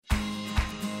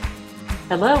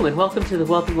Hello, and welcome to the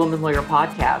Wealthy Woman Lawyer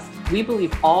podcast. We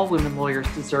believe all women lawyers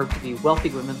deserve to be wealthy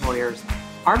women lawyers.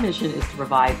 Our mission is to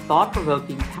provide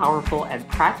thought-provoking, powerful, and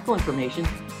practical information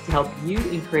to help you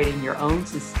in creating your own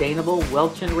sustainable,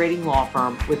 wealth-generating law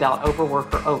firm without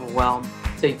overwork or overwhelm,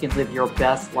 so you can live your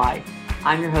best life.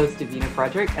 I'm your host, Davina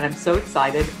Frederick, and I'm so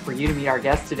excited for you to meet our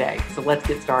guest today. So let's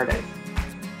get started.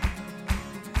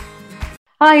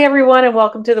 Hi, everyone, and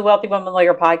welcome to the Wealthy Woman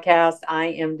Lawyer podcast. I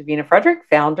am Davina Frederick,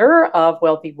 founder of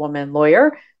Wealthy Woman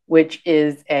Lawyer, which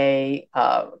is a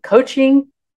coaching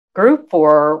group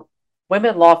for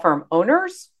women law firm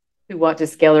owners who want to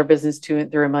scale their business to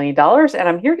and through $1 million. And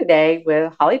I'm here today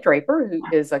with Holly Draper, who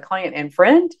is a client and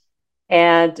friend.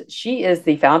 And she is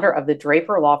the founder of the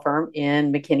Draper law firm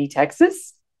in McKinney,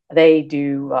 Texas. They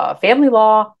do family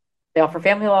law. They offer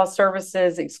family law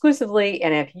services exclusively.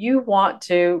 And if you want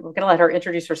to, we're going to let her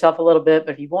introduce herself a little bit,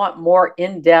 but if you want more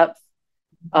in-depth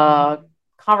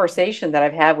conversation that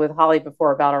I've had with Holly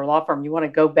before about our law firm, you want to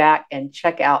go back and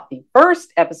check out the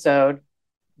first episode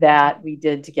that we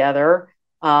did together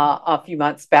a few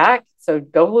months back. So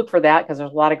go look for that because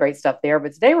there's a lot of great stuff there.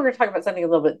 But today we're going to talk about something a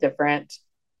little bit different.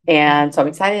 And so I'm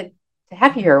excited to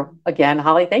have you here again,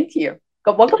 Holly. Thank you.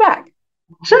 Welcome back.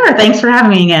 Sure. Thanks for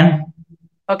having me again.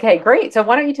 Okay, great. So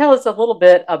why don't you tell us a little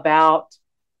bit about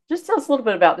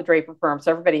the Draper firm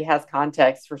so everybody has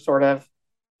context for sort of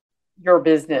your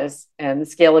business and the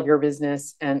scale of your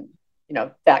business and,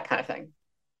 that kind of thing.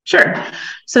 Sure.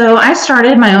 So I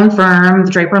started my own firm,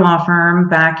 the Draper Law Firm,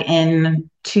 back in end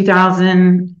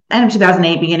of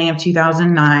 2008, beginning of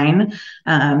 2009.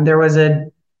 There was a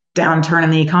downturn in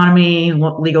the economy.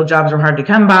 Legal jobs were hard to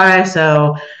come by.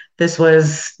 So this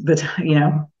was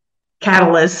the,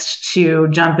 catalyst to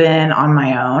jump in on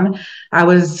my own. I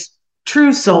was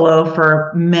true solo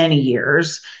for many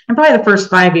years. And probably the first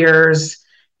 5 years,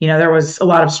 there was a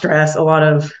lot of stress, a lot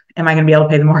of, am I going to be able to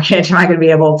pay the mortgage? Am I going to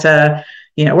be able to,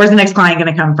 where's the next client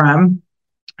going to come from?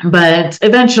 But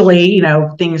eventually,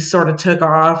 things sort of took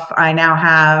off. I now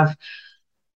have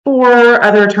 4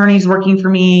 other attorneys working for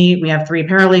me. We have 3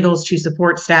 paralegals, 2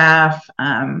 support staff.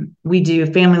 We do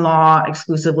family law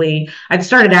exclusively. I'd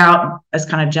started out as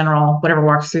kind of general, whatever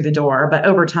walks through the door, but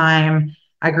over time,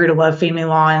 I grew to love family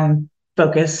law and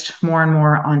focused more and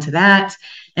more onto that.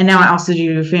 And now I also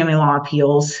do family law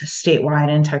appeals statewide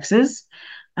in Texas.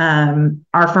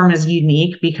 Our firm is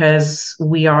unique because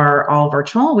we are all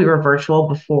virtual. We were virtual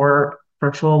before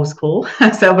virtual was cool.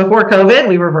 So before COVID,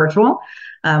 we were virtual.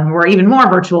 We're even more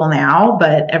virtual now,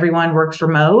 but everyone works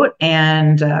remote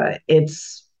and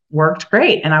it's worked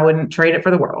great. And I wouldn't trade it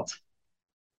for the world.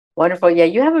 Wonderful. Yeah,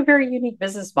 you have a very unique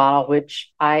business model,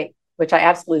 which I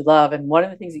absolutely love. And one of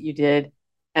the things that you did,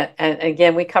 and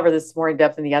again, we cover this more in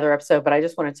depth in the other episode, but I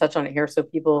just want to touch on it here so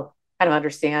people kind of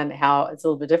understand how it's a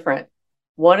little bit different.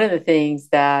 One of the things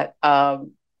that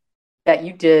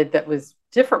you did that was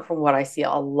different from what I see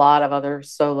a lot of other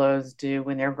solos do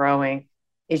when they're growing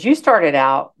is you started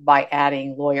out by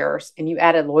adding lawyers, and you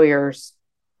added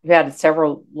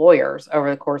several lawyers over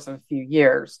the course of a few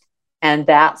years. And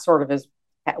that sort of is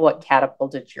what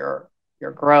catapulted your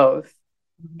growth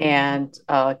and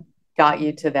got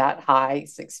you to that high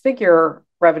 6-figure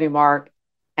revenue mark.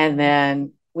 And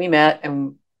then we met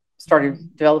and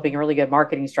started developing a really good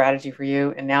marketing strategy for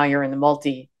you. And now you're in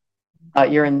multi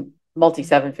 7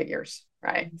 figures,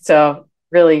 right? So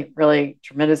really, really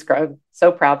tremendous growth.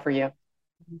 So proud for you.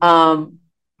 Talk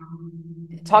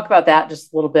about that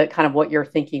just a little bit, kind of what your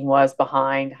thinking was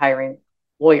behind hiring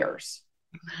lawyers.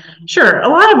 Sure. A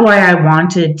lot of why I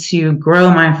wanted to grow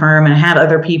my firm and have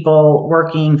other people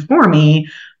working for me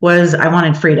was I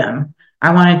wanted freedom.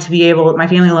 I wanted to be able, my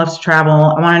family loves to travel.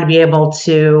 I wanted to be able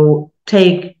to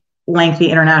take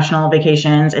lengthy international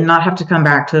vacations and not have to come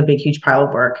back to a big, huge pile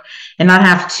of work and not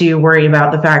have to worry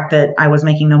about the fact that I was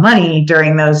making no money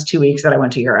during those 2 weeks that I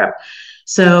went to Europe.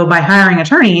 So by hiring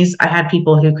attorneys, I had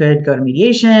people who could go to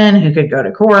mediation, who could go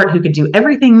to court, who could do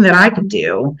everything that I could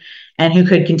do, and who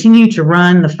could continue to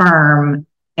run the firm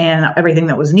and everything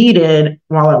that was needed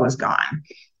while I was gone.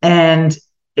 And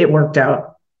it worked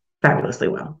out fabulously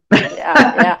well.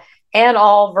 Yeah. And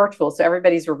all virtual. So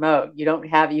everybody's remote. You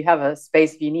have a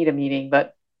space if you need a meeting,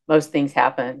 but most things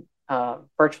happen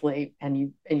virtually.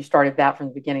 And you started that from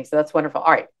the beginning. So that's wonderful.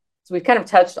 All right. So we've kind of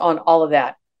touched on all of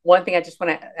that. One thing I just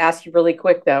want to ask you really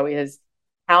quick, though, is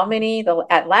how many,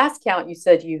 at last count, you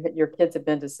said your kids have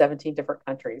been to 17 different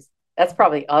countries. That's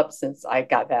probably up since I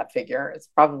got that figure. It's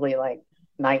probably like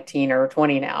 19 or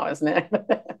 20 now, isn't it?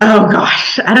 Oh,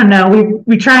 gosh. I don't know.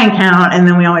 We try and count, and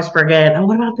then we always forget,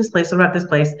 what about this place? What about this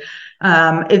place?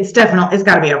 It's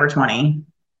got to be over 20.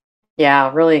 Yeah,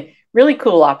 really, really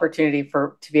cool opportunity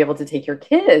to be able to take your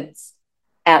kids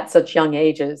at such young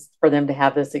ages for them to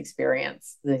have these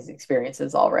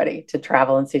experiences already, to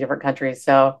travel and see different countries.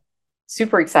 So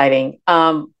super exciting.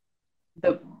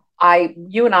 The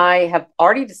you and I have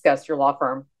already discussed your law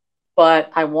firm,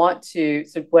 but so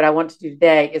what I want to do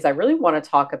today is I really want to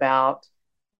talk about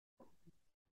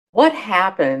what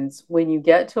happens when you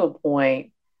get to a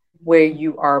point where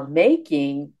you are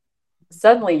making,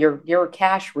 suddenly you're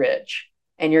cash rich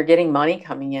and you're getting money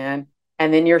coming in,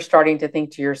 and then you're starting to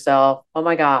think to yourself, oh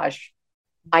my gosh,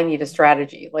 I need a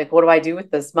strategy. Like, what do I do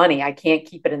with this money? I can't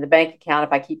keep it in the bank account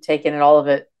if I keep taking it, all of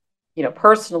it,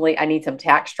 personally. I need some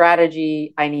tax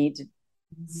strategy. I need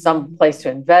some place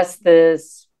to invest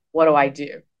this. What do I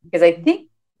do? Because I think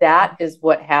that is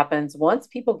what happens once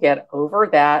people get over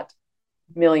that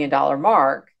 $1 million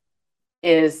mark,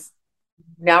 is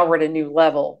now we're at a new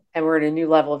level, and we're at a new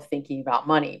level of thinking about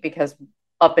money, because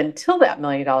up until that $1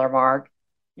 million mark,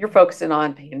 you're focusing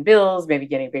on paying bills, maybe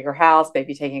getting a bigger house,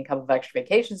 maybe taking a couple of extra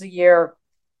vacations a year.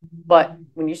 But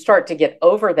when you start to get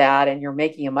over that and you're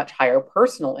making a much higher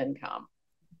personal income,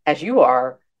 as you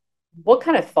are, what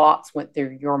kind of thoughts went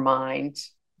through your mind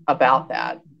about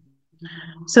that?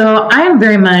 So I am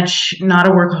very much not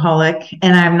a workaholic,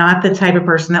 and I'm not the type of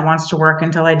person that wants to work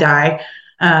until I die.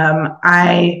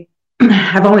 I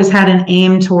have always had an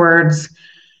aim towards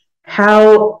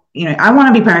how, I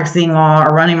want to be practicing law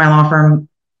or running my law firm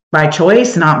by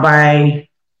choice, not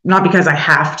because I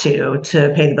have to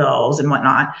pay the bills and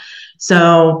whatnot.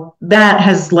 So that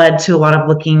has led to a lot of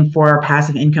looking for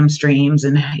passive income streams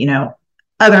and,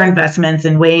 other investments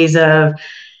and ways of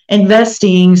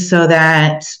investing so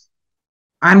that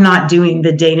I'm not doing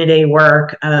the day-to-day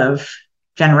work of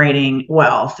generating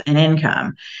wealth and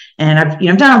income. And I've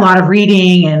done a lot of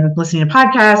reading and listening to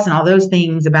podcasts and all those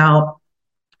things about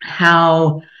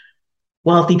how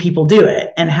wealthy people do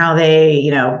it, and how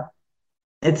they,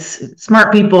 it's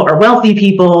smart people or wealthy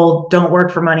people don't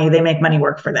work for money. They make money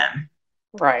work for them.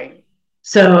 Right.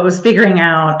 So it was figuring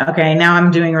out, okay, now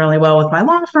I'm doing really well with my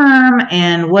law firm,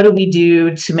 and what do we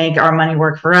do to make our money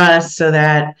work for us so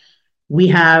that we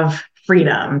have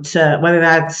freedom to, whether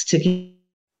that's to,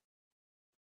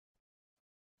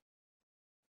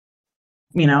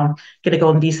 get a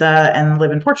golden visa and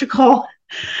live in Portugal.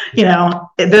 There are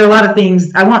a lot of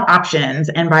things. I want options.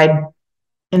 And by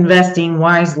investing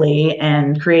wisely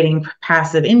and creating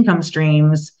passive income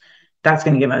streams, that's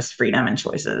going to give us freedom and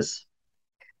choices.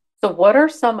 So, what are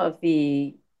some of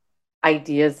the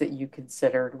ideas that you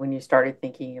considered when you started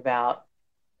thinking about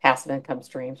passive income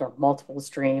streams or multiple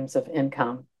streams of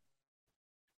income?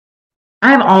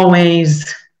 I've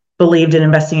always believed in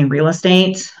investing in real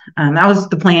estate. That was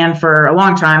the plan for a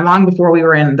long time, long before we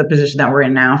were in the position that we're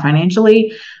in now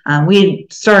financially. We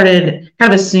started,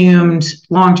 kind of assumed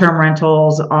long-term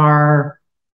rentals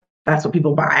that's what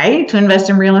people buy to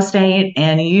invest in real estate.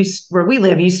 And where we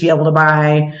live, you used to be able to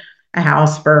buy a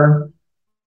house for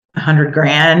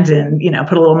 $100,000 and,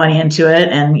 put a little money into it.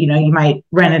 And, you might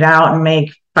rent it out and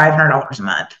make $500 a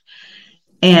month.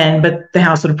 But the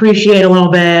house would appreciate a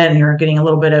little bit, and you're getting a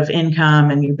little bit of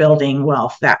income, and you're building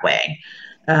wealth that way.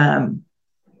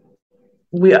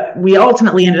 We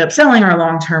ultimately ended up selling our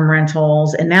long-term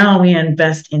rentals, and now we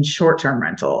invest in short-term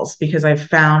rentals, because I've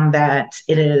found that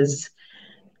there's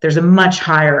a much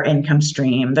higher income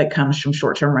stream that comes from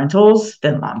short-term rentals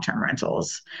than long-term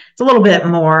rentals. It's a little bit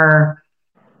more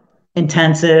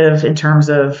intensive in terms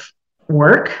of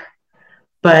work,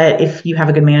 but if you have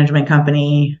a good management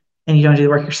company and you don't do the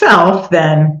work yourself,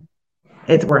 then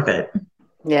it's worth it.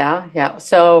 Yeah. Yeah.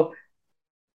 So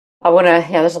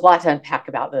there's a lot to unpack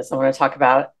about this. I want to talk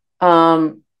about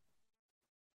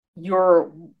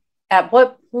at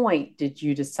what point did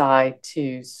you decide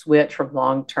to switch from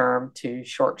long-term to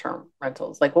short-term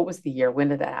rentals? Like, what was the year? When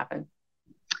did that happen?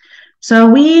 So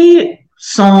we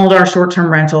sold our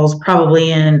short-term rentals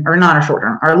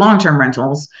our long-term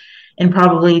rentals in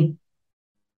probably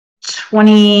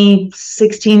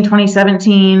 2016,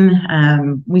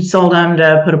 2017. We sold them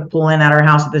to put a pool in at our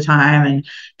house at the time. And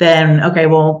then, okay,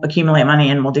 we'll accumulate money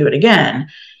and we'll do it again.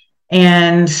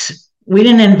 And we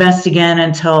didn't invest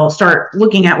again start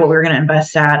looking at what we were going to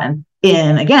invest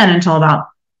in again until about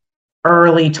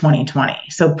early 2020.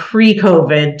 So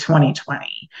pre-COVID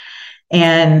 2020.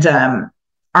 And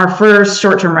our first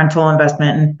short-term rental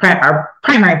investment, and our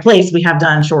primary place we have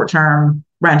done short-term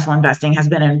rental investing, has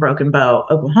been in Broken Bow,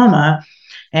 Oklahoma.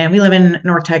 And we live in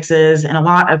North Texas, and a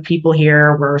lot of people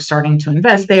here were starting to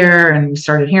invest there, and we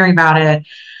started hearing about it.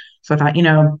 So I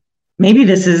thought, maybe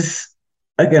this is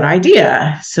a good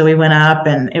idea. So we went up,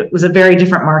 and it was a very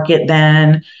different market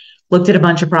then, looked at a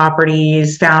bunch of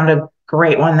properties, found a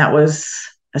great one that was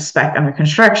a spec under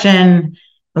construction,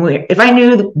 If I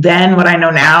knew then what I know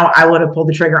now, I would have pulled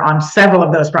the trigger on several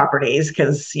of those properties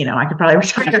because, I could probably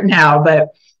retire now, but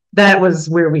that was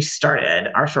where we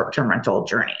started our short-term rental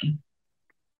journey.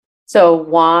 So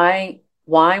why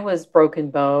was Broken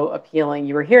Bow appealing?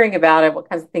 You were hearing about it. What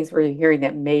kinds of things were you hearing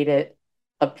that made it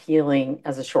appealing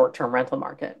as a short-term rental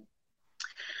market?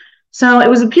 So it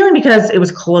was appealing because it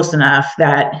was close enough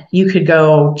that you could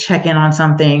go check in on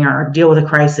something or deal with a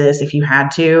crisis if you had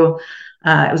to.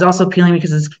 It was also appealing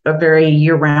because it's a very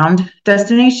year-round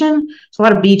destination. So a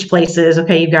lot of beach places.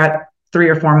 Okay, you've got 3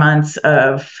 or 4 months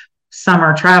of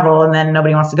summer travel, and then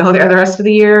nobody wants to go there the rest of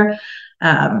the year.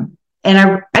 And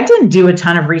I didn't do a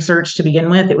ton of research to begin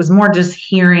with. It was more just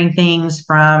hearing things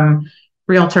from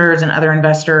realtors and other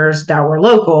investors that were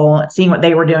local, seeing what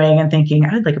they were doing and thinking,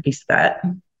 I'd like a piece of that.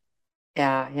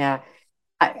 Yeah, yeah.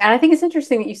 And I think it's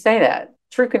interesting that you say that.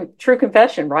 True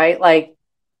confession, right? Like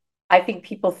I think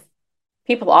people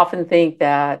often think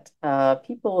that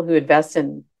people who invest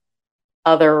in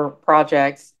other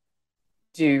projects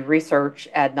do research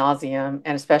ad nauseum,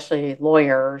 and especially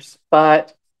lawyers.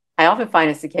 But I often find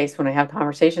it's the case when I have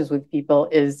conversations with people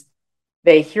is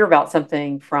they hear about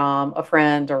something from a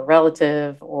friend or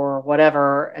relative or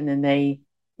whatever, and then they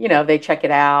check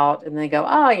it out and they go,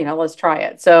 oh, let's try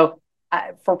it. So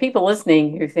for people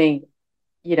listening who think,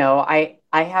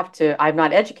 I'm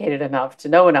not educated enough to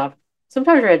know enough.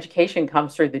 Sometimes your education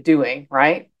comes through the doing,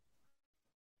 right?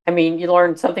 I mean, you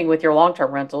learn something with your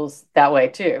long-term rentals that way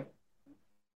too.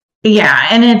 Yeah,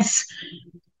 and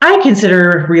I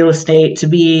consider real estate to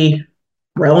be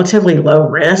relatively low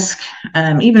risk.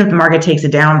 Even if the market takes a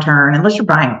downturn, unless you're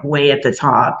buying way at the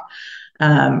top,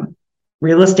 um,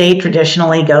 real estate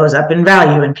traditionally goes up in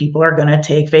value and people are going to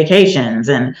take vacations.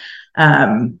 And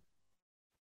um,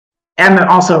 I'm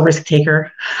also a risk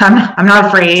taker. I'm not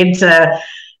afraid to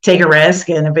take a risk.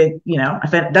 And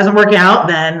if it doesn't work out,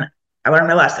 then I learned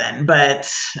my lesson.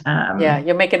 But Yeah, um,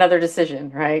 you'll make another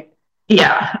decision, right?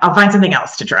 yeah, I'll find something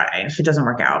else to try if it doesn't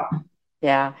work out.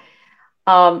 Yeah.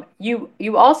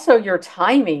 You also your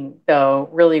timing though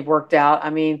really worked out. I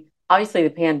mean, obviously the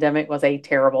pandemic was a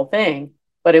terrible thing,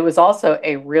 but it was also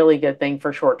a really good thing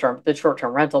for the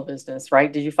short-term rental business,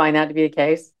 right? Did you find that to be the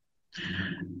case?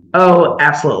 Oh,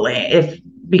 absolutely. If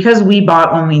because we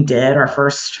bought when we did our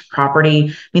first property,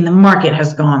 I mean, the market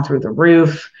has gone through the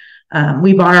roof.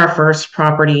 We bought our first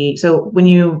property. So when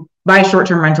you buy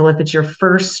short-term rental, if it's your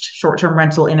first short-term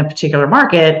rental in a particular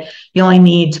market, you only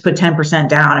need to put 10%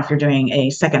 down if you're doing a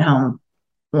second home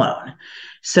loan.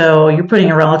 So you're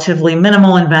putting a relatively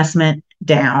minimal investment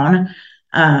down.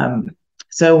 Um,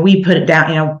 so we put it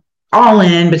down, all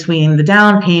in between the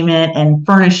down payment and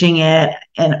furnishing it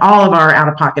and all of our out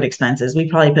of pocket expenses. We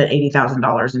probably put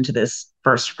 $80,000 into this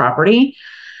first property.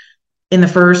 In the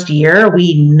first year,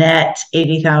 we net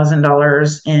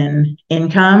 $80,000 in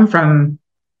income from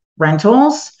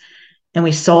rentals, and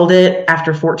we sold it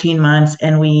after 14 months,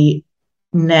 and we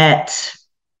net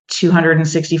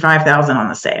 265,000 on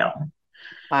the sale.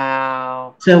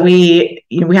 Wow. So we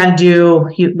had to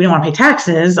we didn't want to pay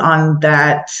taxes on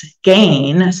that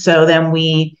gain. So then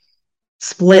we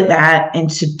split that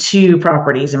into two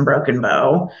properties in Broken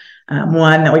Bow.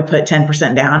 One that we put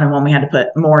 10% down and one we had to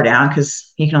put more down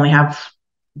because you can only have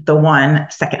the one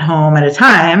second home at a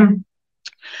time.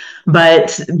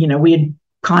 But, we had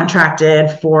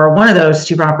contracted for one of those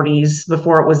two properties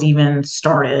before it was even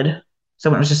started.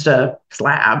 So it was just a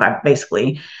slab,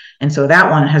 basically. And so that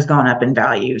one has gone up in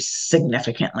value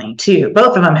significantly too.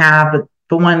 Both of them have, but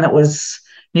the one that was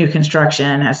new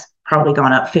construction has probably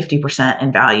gone up 50%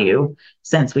 in value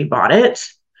since we bought it.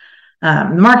 The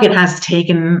market has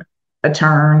taken a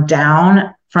turn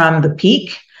down from the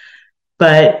peak,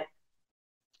 but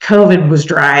COVID was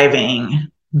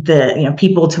driving the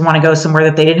people to want to go somewhere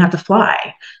that they didn't have to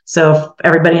fly. So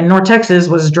everybody in North Texas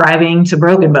was driving to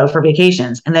Broken Bow for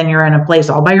vacations, and then you're in a place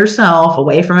all by yourself,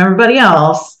 away from everybody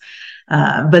else.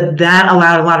 But that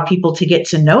allowed a lot of people to get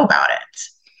to know about it.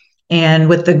 And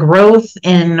with the growth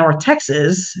in North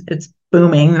Texas, it's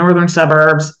booming, northern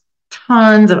suburbs,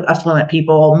 tons of affluent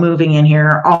people moving in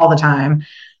here all the time.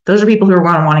 Those are people who are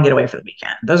going to want to get away for the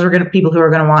weekend. Those are going to people who are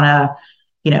going to want to,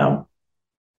 you know,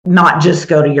 not just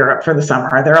go to Europe for the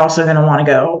summer. They're also going to want to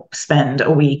go spend a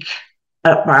week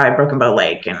up by Broken Bow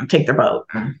Lake and take their boat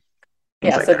and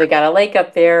things Yeah, like so that. they got a lake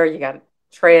up there, you got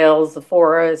trails, the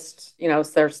forest, so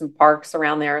there's some parks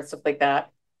around there and stuff like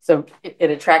that. So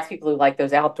it attracts people who like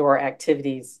those outdoor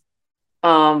activities.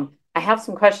 I have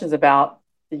some questions about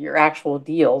your actual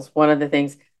deals. One of the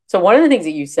things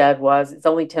that you said was it's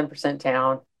only 10%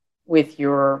 down with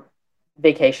your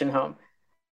vacation home.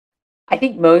 I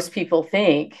think most people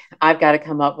think I've got to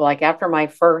come up, like after my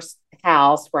first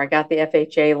house where I got the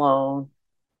FHA loan,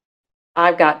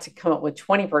 I've got to come up with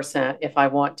 20% if I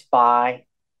want to buy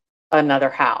another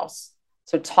house.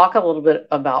 So talk a little bit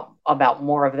about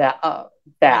more of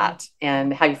that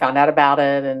and how you found out about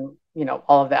it and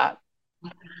all of that.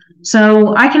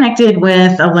 So I connected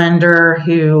with a lender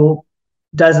who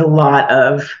does a lot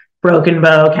of broken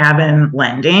bow cabin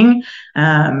lending.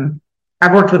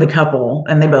 I've worked with a couple,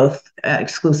 and they both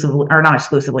exclusively, or not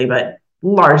exclusively, but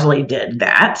largely did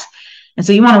that. And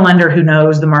so you want a lender who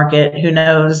knows the market, who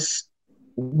knows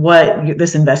what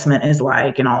this investment is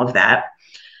like, and all of that.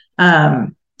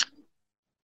 Um,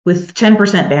 with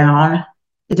 10% down,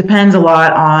 it depends a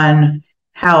lot on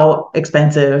how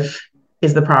expensive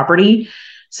is the property.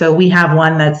 So we have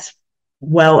one that's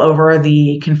well over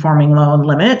the conforming loan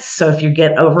limits. So if you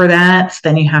get over that,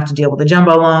 then you have to deal with a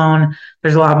jumbo loan.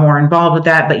 There's a lot more involved with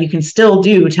that, but you can still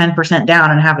do 10%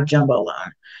 down and have a jumbo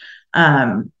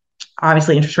loan.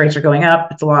 Obviously, interest rates are going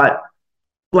up. It's a lot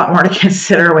more to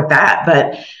consider with that.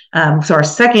 But so our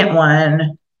second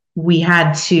one, we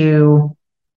had to,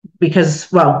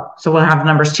 because, well, so we'll have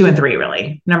numbers 2 and 3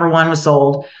 really. Number 1 was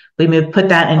sold. We put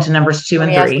that into numbers 2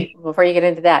 and 3. Before you get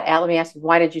into that, let me ask you,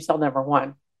 why did you sell number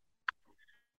 1?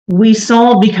 We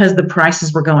sold because the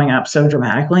prices were going up so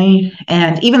dramatically.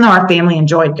 And even though our family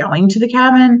enjoyed going to the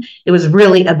cabin, it was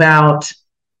really about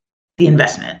the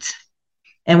investment.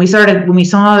 And we started, when we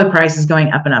saw the prices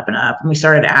going up and up and up, and we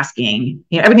started asking,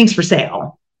 everything's for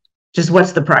sale. Just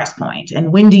what's the price point?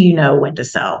 And when do you know when to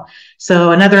sell?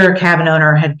 So another cabin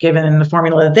owner had given the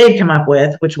formula that they'd come up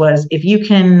with, which was if you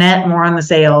can net more on the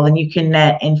sale than you can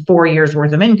net in 4 years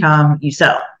worth of income, you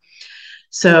sell.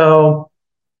 So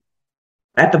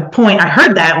at the point I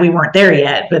heard that, we weren't there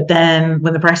yet. But then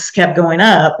when the prices kept going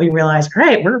up, we realized, all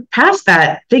right, we're past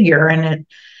that figure. And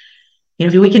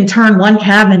if we can turn one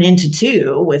cabin into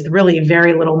 2 with really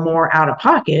very little more out of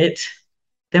pocket,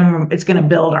 then it's going to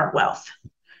build our wealth.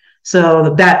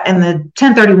 So that, and the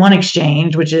 1031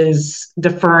 exchange, which is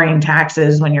deferring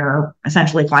taxes when you're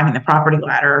essentially climbing the property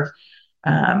ladder,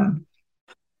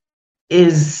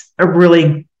 is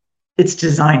it's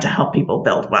designed to help people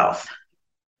build wealth.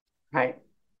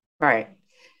 Right.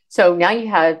 So now you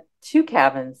had 2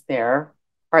 cabins there,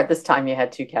 or at this time you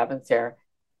had 2 cabins there.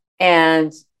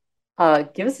 And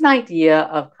give us an idea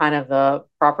of kind of the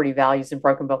property values in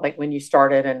Broken Bow, like when you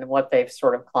started and what they've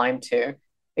sort of climbed to.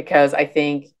 Because I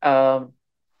think,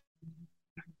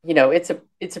 it's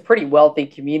a pretty wealthy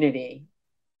community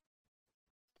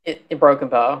in Broken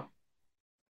Bow.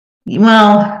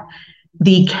 Well,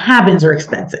 the cabins are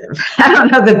expensive. I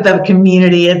don't know that the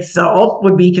community itself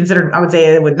would be considered, I would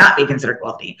say it would not be considered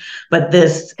wealthy, but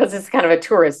because it's kind of a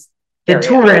tourist area. The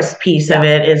tourist piece of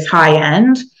it is high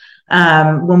end.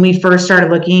 When we first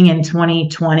started looking in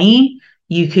 2020,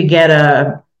 you could get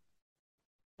a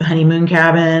honeymoon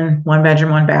cabin, 1 bedroom,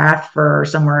 1 bath for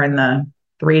somewhere in the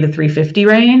 $300 to $350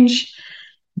 range.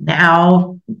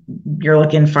 Now you're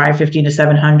looking $550 to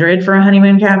 $700 for a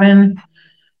honeymoon cabin.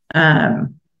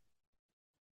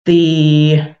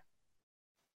 The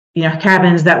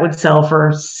cabins that would sell for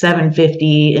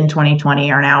 $750 in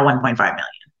 2020 are now $1.5 million.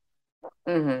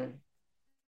 Mm-hmm.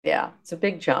 Yeah, it's a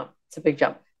big jump.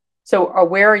 So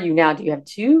where are you now? Do you have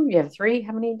 2? You have 3?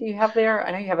 How many do you have there?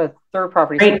 I know you have a third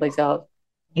property someplace else.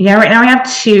 Yeah, right now we have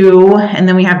 2, and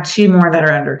then we have 2 more that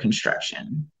are under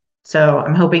construction. So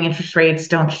I'm hoping interest rates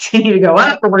don't continue to go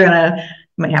up, or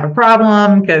might have a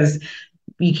problem, because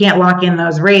you can't lock in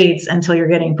those rates until you're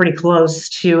getting pretty close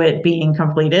to it being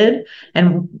completed.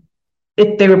 And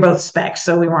they were both specs,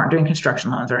 so we weren't doing construction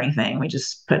loans or anything. We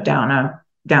just put down a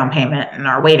down payment and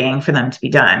are waiting for them to be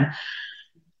done.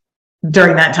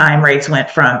 During that time, rates went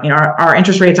from, our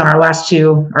interest rates on our last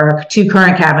 2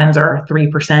 current cabins are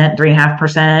 3%,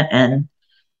 3.5%, and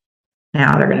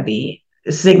now they're going to be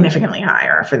significantly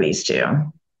higher for these 2.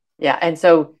 Yeah, and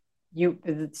so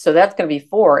that's going to be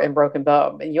 4 in Broken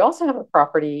Bow. And you also have a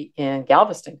property in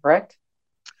Galveston, correct?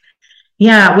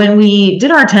 Yeah, when we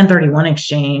did our 1031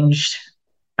 exchange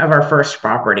of our first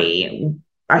property,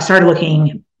 I started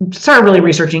really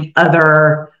researching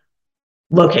other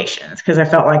locations, because I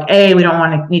felt like, A, we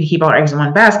don't need to keep all our eggs in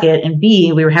one basket, and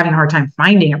B, we were having a hard time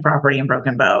finding a property in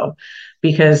Broken Bow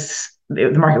because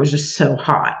the market was just so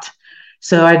hot.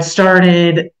 So I'd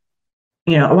started,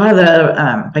 a lot of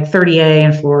the like 30A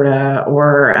in Florida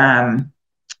or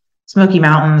Smoky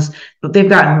Mountains, but they've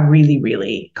gotten really,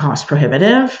 really cost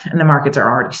prohibitive, and the markets are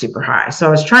already super high. So I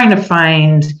was trying to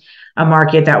find a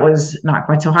market that was not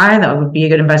quite so high, that would be a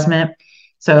good investment.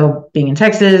 So being in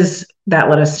Texas, that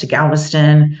led us to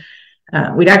Galveston.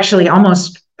 We'd actually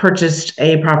almost purchased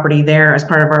a property there as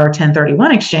part of our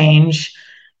 1031 exchange.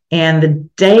 And the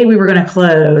day we were going to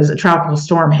close, a tropical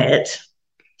storm hit.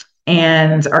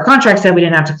 And our contract said we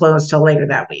didn't have to close till later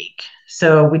that week.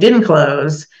 So we didn't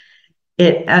close.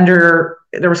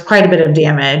 There was quite a bit of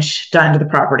damage done to the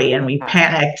property, and we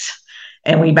panicked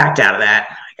and we backed out of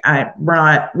that.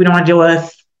 We don't want to deal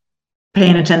with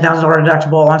paying a $10,000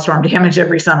 deductible on storm damage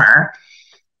every summer.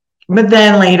 But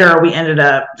then later we ended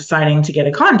up deciding to get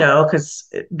a condo because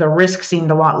the risk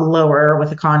seemed a lot lower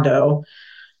with a condo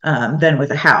than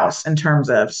with a house in terms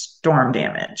of storm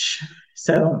damage.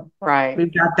 So we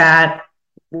got that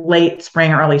late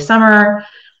spring, early summer.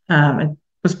 It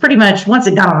was pretty much, once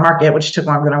it got on the market, which took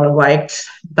longer than I would have liked,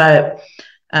 but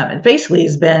it basically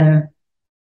has been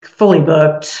fully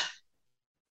booked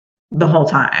the whole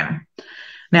time.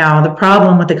 Now, the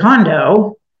problem with the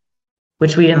condo,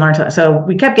 which we didn't learn so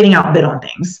we kept getting outbid on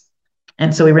things.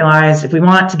 And so we realized if we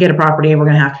want to get a property, we're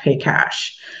going to have to pay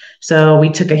cash. So we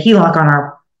took a HELOC on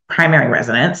our primary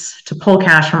residence to pull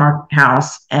cash from our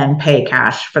house and pay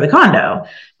cash for the condo,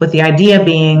 with the idea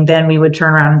being then we would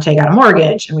turn around and take out a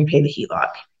mortgage and we pay the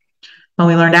HELOC. When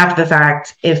we learned after the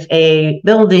fact, if a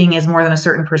building is more than a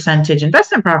certain percentage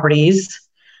investment properties,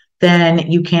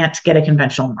 then you can't get a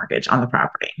conventional mortgage on the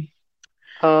property.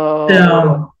 Oh.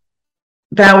 So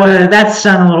that's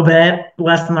done a little bit,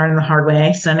 lesson learned the hard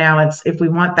way. So now it's, if we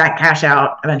want that cash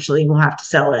out, eventually we'll have to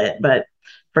sell it. But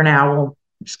for now, we'll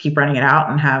just keep running it out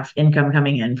and have income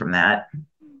coming in from that.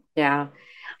 Yeah.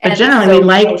 But generally, we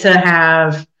like to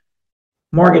have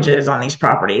mortgages on these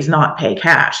properties, not pay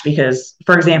cash. Because,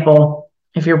 for example,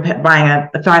 if you're buying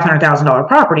a $500,000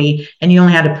 property and you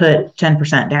only had to put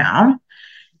 10% down,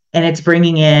 and it's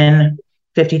bringing in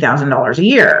 $50,000 a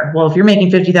year. Well, if you're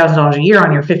making $50,000 a year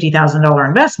on your $50,000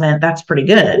 investment, that's pretty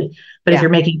good. But if you're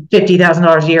making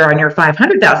 $50,000 a year on your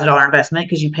 $500,000 investment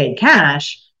because you paid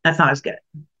cash, that's not as good.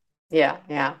 Yeah.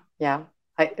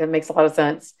 It makes a lot of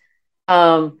sense.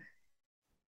 Now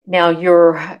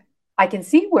I can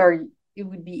see where it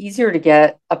would be easier to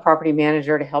get a property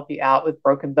manager to help you out with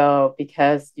Broken Bow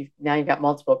because now you've got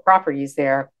multiple properties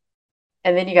there.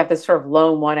 And then you got this sort of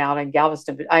lone one out in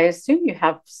Galveston. But I assume you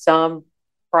have some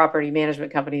property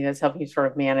management company that's helping you sort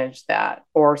of manage that,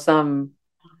 or some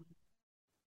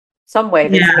way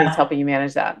that somebody's helping you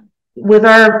manage that. With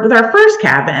our first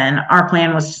cabin, our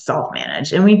plan was to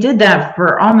self-manage, and we did that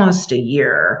for almost a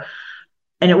year.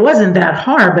 And it wasn't that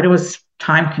hard, but it was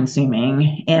time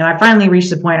consuming. And I finally reached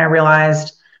the point I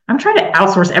realized I'm trying to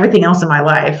outsource everything else in my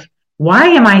life. Why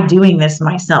am I doing this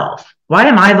myself? Why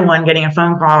am I the one getting a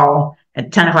phone call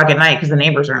at 10 o'clock at night because the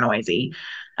neighbors are noisy?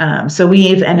 So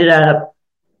we've ended up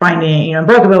finding,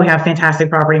 Broken Bow, we have fantastic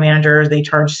property managers. They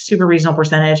charge super reasonable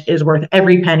percentage, is worth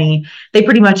every penny. They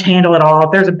pretty much handle it all.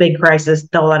 If there's a big crisis,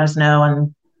 they'll let us know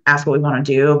and ask what we want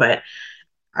to do. But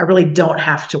I really don't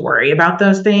have to worry about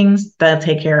those things. They'll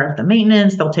take care of the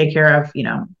maintenance. They'll take care of,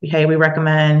 hey, we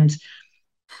recommend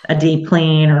a deep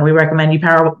clean, or we recommend we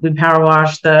power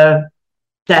wash the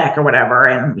deck or whatever.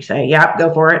 And we say, yeah,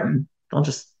 go for it. And they'll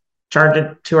just charge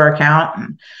it to our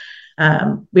account.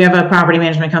 And we have a property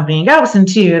management company in Galveston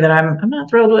too that I'm not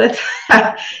thrilled with.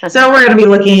 So we're going to be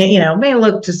looking at, may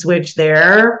look to switch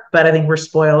there, but I think we're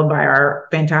spoiled by our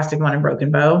fantastic one in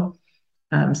Broken Bow.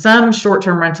 Some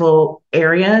short-term rental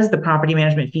areas, the property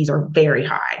management fees are very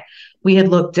high. We had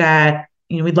looked at,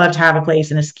 we'd love to have a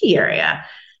place in a ski area,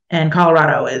 and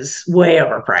Colorado is way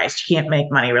overpriced. You can't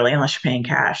make money really unless you're paying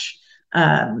cash.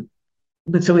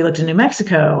 But so we looked in New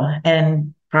Mexico,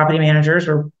 and property managers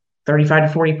were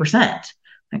 35 to 40%.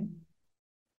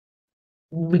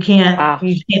 You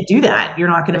can't do that. You're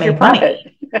not going to make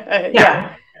money.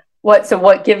 Yeah.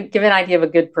 Give an idea of a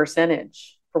good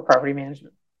percentage for property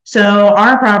management. So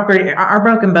our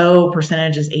Broken Bow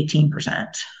percentage is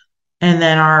 18%. And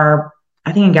then I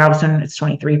think in Galveston, it's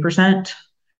 23%.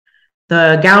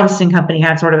 The Galveston company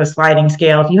had sort of a sliding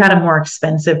scale. If you had a more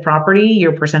expensive property,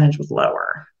 your percentage was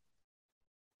lower.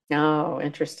 Oh,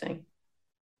 interesting.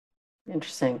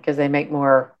 Because they make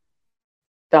more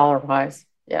dollar wise.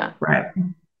 Yeah. Right.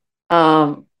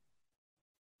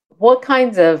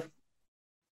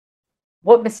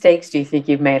 What mistakes do you think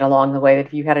you've made along the way that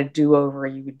if you had a do-over,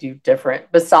 you would do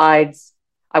different? Besides,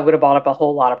 I would have bought up a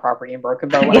whole lot of property in Broken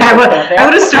Bow. I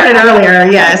would have started earlier.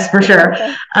 Yes, for sure.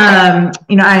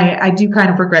 I do kind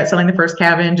of regret selling the first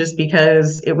cabin just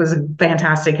because it was a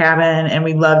fantastic cabin and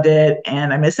we loved it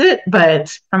and I miss it.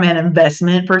 But from an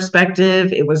investment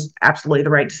perspective, it was absolutely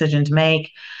the right decision to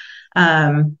make.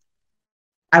 I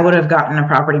would have gotten a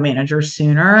property manager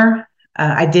sooner.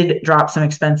 I did drop some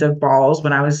expensive balls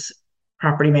when I was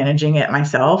property managing it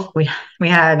myself. We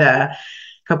had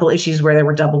couple issues where there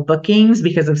were double bookings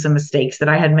because of some mistakes that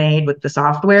I had made with the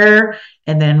software.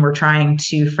 And then we're trying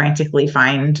to frantically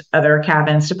find other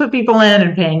cabins to put people in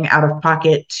and paying out of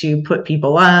pocket to put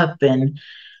people up. And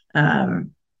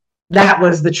um, that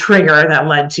was the trigger that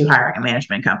led to hiring a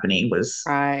management company, was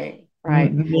Right,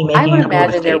 right. me I making would a couple of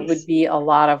imagine there would mistakes. be a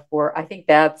lot of work. I think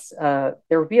there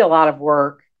would be a lot of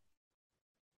work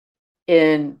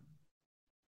in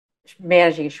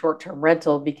managing a short-term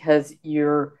rental because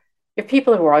you have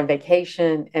people who are on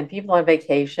vacation, and people on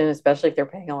vacation, especially if they're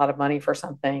paying a lot of money for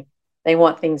something, they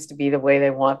want things to be the way they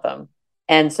want them.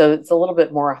 And so it's a little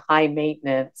bit more high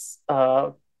maintenance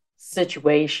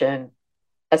situation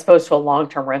as opposed to a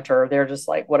long-term renter. They're just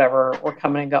like, whatever, we're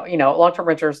coming and go. Long-term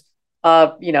renters,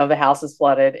 the house is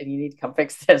flooded and you need to come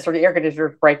fix this, or the air conditioner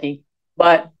is breaking.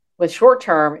 But with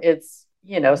short-term, it's,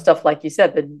 stuff like you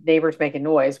said, the neighbor's making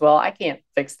noise. Well, I can't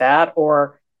fix that,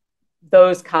 or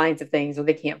those kinds of things, or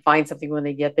they can't find something when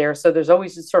they get there. So there's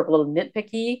always just sort of a little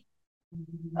nitpicky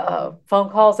phone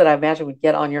calls that I imagine would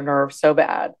get on your nerves so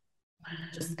bad.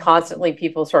 Just constantly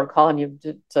people sort of calling you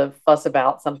to fuss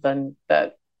about something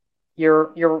that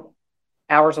you're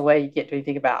hours away, you can't do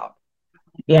anything about.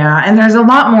 Yeah, and there's a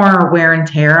lot more wear and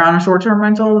tear on a short-term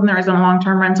rental than there is on a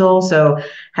long-term rental. So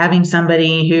having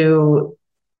somebody who,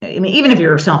 I mean, even if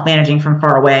you're self-managing from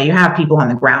far away, you have people on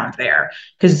the ground there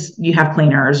because you have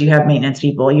cleaners, you have maintenance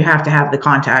people, you have to have the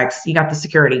contacts, you got the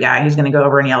security guy who's going to go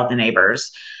over and yell at the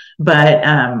neighbors. But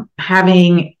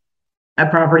having a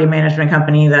property management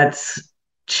company that's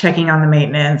checking on the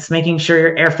maintenance, making sure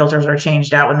your air filters are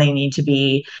changed out when they need to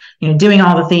be, doing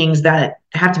all the things that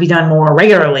have to be done more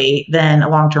regularly than a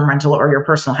long-term rental or your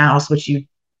personal house, which you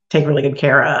take really good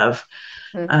care of.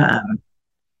 Mm-hmm. Um,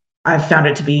 I've found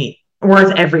it to be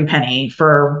worth every penny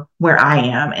for where I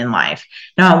am in life.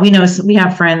 Now, we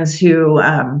have friends who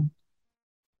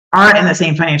aren't in the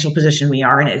same financial position we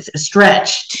are, and it's a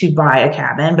stretch to buy a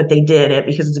cabin, but they did it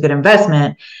because it's a good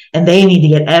investment, and they need to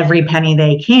get every penny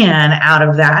they can out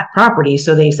of that property,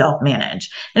 so they self-manage.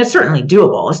 And it's certainly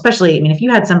doable, especially, I mean, if you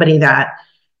had somebody that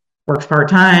works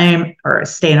part-time, or a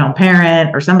stay-at-home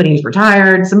parent, or somebody who's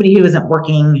retired, somebody who isn't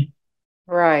working,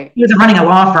 Right. who isn't running a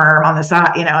law firm on the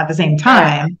side, at the same Right.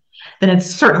 time, then it's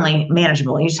certainly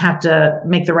manageable. You just have to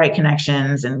make the right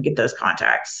connections and get those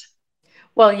contacts.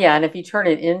 Well, yeah, and if you turn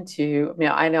it into,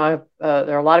 I know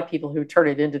there are a lot of people who turn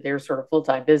it into their sort of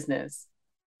full-time business,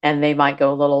 and they might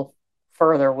go a little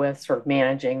further with sort of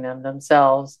managing them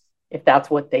themselves if that's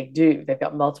what they do. They've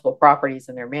got multiple properties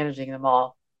and they're managing them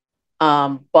all.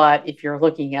 But if you're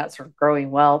looking at sort of growing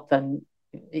wealth, then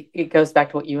it goes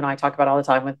back to what you and I talk about all the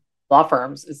time with law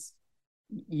firms: is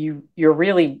you're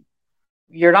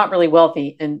not really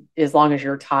wealthy, and as long as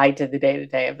you're tied to the day to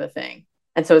day of the thing.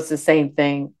 And so it's the same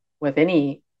thing with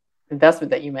any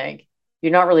investment that you make.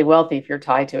 You're not really wealthy if you're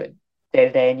tied to it day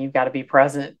to day, and you've got to be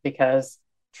present, because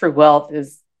true wealth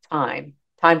is time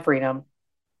freedom,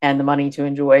 and the money to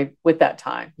enjoy with that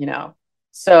time.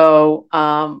 So,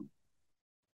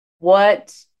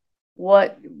 what,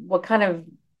 what kind of,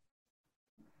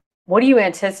 what do you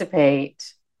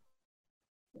anticipate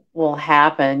will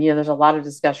happen? There's a lot of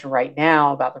discussion right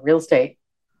now about the real estate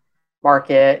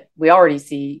market. We already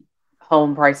see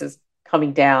home prices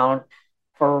coming down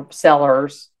for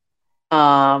sellers.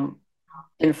 Um,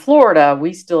 in Florida,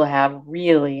 we still have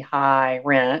really high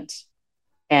rent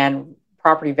and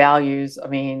property values. I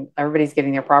mean, everybody's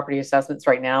getting their property assessments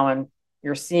right now, and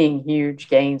you're seeing huge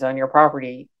gains on your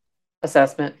property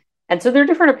assessment. And so there are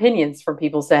different opinions from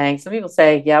people saying, some people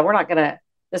say, yeah,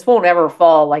 this won't ever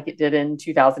fall like it did in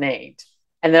 2008.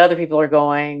 And then other people are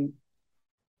going,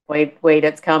 wait,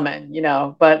 it's coming.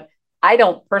 But I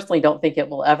don't think it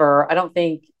will ever. I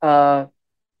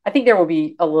think there will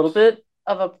be a little bit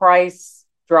of a price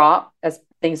drop as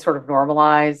things sort of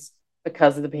normalize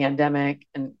because of the pandemic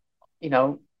and,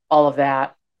 all of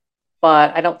that.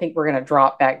 But I don't think we're going to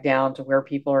drop back down to where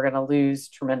people are going to lose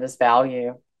tremendous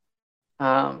value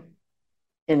um,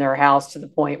 in their house to the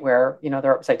point where,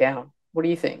 they're upside down. What do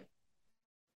you think?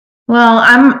 Well,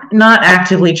 I'm not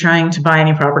actively trying to buy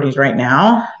any properties right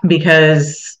now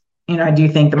because, I do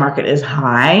think the market is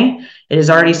high. It has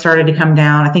already started to come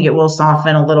down. I think it will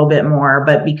soften a little bit more,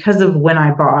 but because of when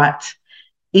I bought,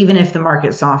 even if the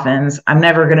market softens, I'm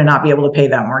never going to not be able to pay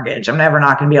that mortgage. I'm never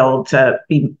not going to be able to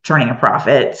be turning a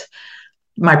profit.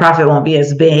 My profit won't be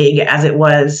as big as it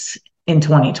was in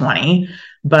 2020,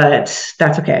 but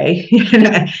that's okay.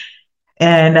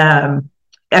 And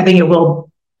I think it will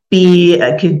be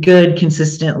a good,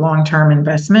 consistent, long-term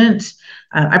investment.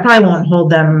 I probably won't hold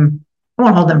them. I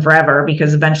won't hold them forever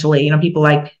because eventually, people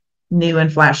like new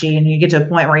and flashy, and you get to a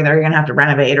point where either you're going to have to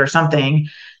renovate or something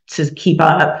to keep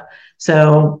up.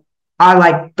 So I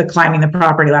like the climbing the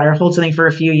property ladder, hold something for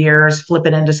a few years, flip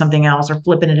it into something else, or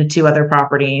flip it into two other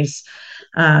properties.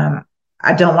 Um,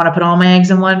 I don't want to put all my eggs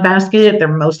in one basket. They're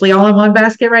mostly all in one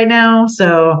basket right now.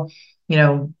 So, you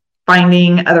know,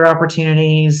 finding other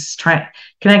opportunities, trying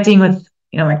connecting with,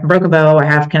 like Broken Bow, I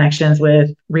have connections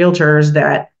with realtors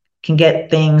that can get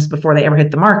things before they ever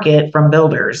hit the market from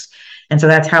builders. And so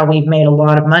that's how we've made a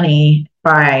lot of money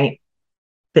by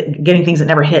getting things that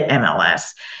never hit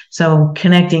MLS. So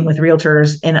connecting with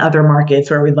realtors in other markets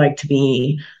where we'd like to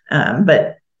be,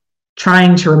 but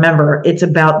trying to remember it's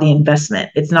about the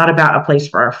investment. It's not about a place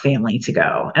for our family to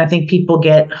go. And I think people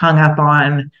get hung up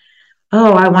on,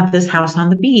 oh, I want this house on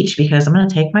the beach because I'm going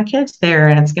to take my kids there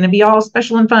and it's going to be all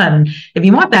special and fun. If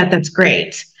you want that, that's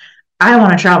great. I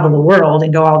want to travel the world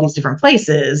and go all these different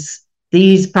places.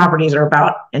 These properties are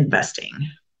about investing.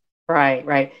 Right,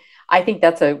 right. I think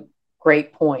that's a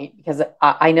great point because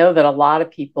I know that a lot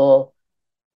of people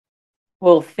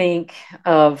will think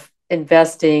of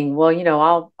investing,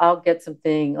 well, I'll get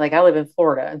something like I live in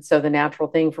Florida. And so the natural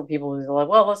thing for people is like,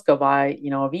 well, let's go buy,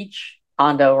 a beach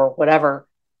condo or whatever.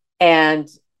 And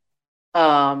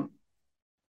um,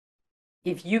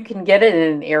 if you can get it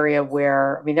in an area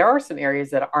where, I mean, there are some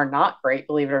areas that are not great,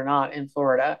 believe it or not, in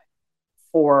Florida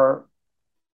for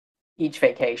beach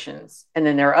vacations. And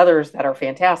then there are others that are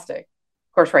fantastic.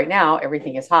 Of course, right now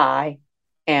everything is high.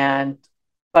 And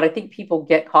but I think people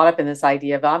get caught up in this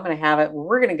idea of I'm going to have it,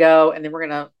 we're going to go, and then we're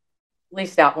going to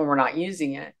lease it out when we're not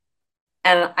using it.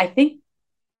 And I think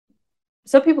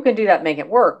some people can do that and make it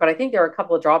work, but I think there are a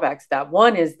couple of drawbacks to that.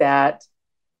 One is that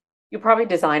you probably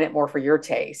design it more for your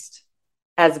taste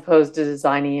as opposed to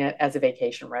designing it as a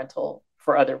vacation rental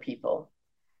for other people.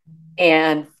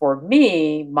 And for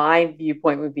me, my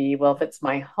viewpoint would be, well, if it's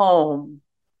my home,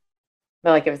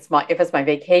 like if it's my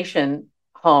vacation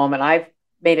home and I've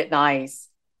made it nice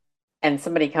and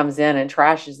somebody comes in and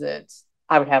trashes it,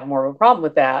 I would have more of a problem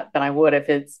with that than I would if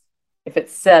it's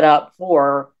set up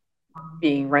for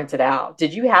being rented out.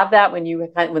 Did you have that when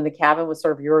the cabin was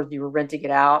sort of yours, you were renting it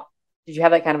out? Did you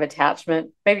have that kind of attachment?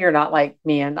 Maybe you're not like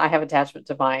me and I have attachment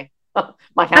to my my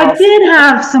I house. did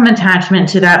have some attachment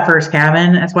to that first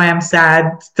cabin. That's why I'm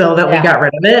sad still that we Yeah. got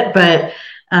rid of it. But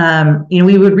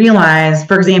we would realize,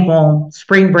 for example,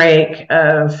 spring break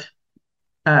of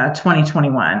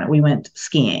 2021, we went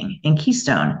skiing in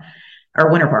Keystone or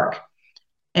Winter Park.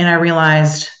 And I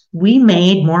realized we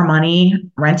made more money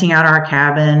renting out our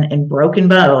cabin in Broken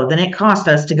Bow than it cost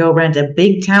us to go rent a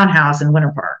big townhouse in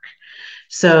Winter Park.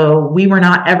 So we were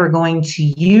not ever going to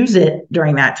use it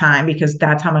during that time because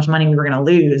that's how much money we were going to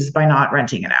lose by not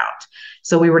renting it out.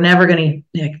 So we were never going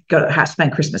to go have to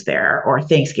spend Christmas there or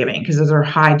Thanksgiving because those are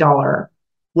high dollar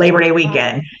Labor Day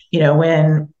weekend.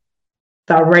 When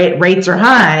the rates are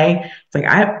high, it's like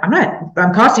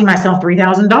I'm costing myself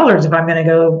 $3,000 if I'm going to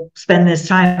go spend this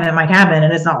time at my cabin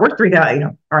and it's not worth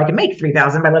 3,000, or I can make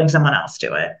 3,000 by letting someone else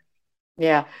do it.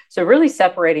 Yeah. So really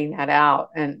separating that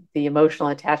out and the emotional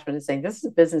attachment and saying this is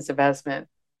a business investment.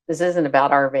 This isn't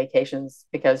about our vacations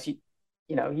because you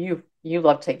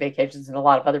love to take vacations in a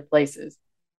lot of other places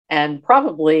and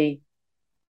probably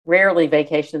rarely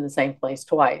vacation in the same place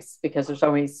twice because there's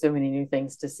always so many new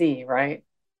things to see, right?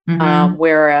 Mm-hmm.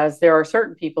 Whereas there are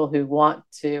certain people who want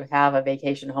to have a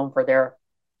vacation home for their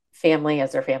family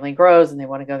as their family grows and they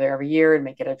want to go there every year and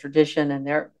make it a tradition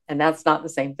and that's not the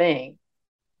same thing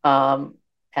um,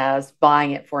 as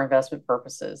buying it for investment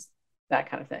purposes, that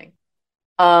kind of thing.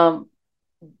 Um,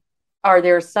 are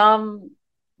there some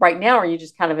right now? Are you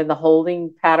just kind of in the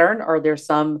holding pattern? Or are there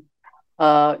some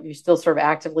you're still sort of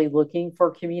actively looking for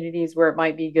communities where it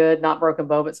might be good, not Broken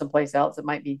Bow, but someplace else it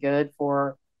might be good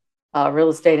for real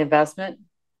estate investment?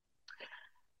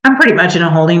 I'm pretty much in a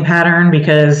holding pattern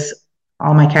because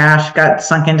all my cash got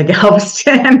sunk into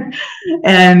Galveston.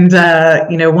 And,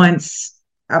 once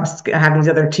I have these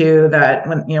other two that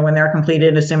when they're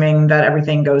completed, assuming that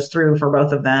everything goes through for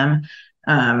both of them,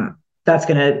 that's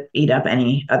going to eat up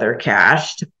any other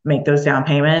cash to make those down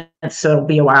payments. So it'll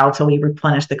be a while till we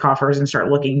replenish the coffers and start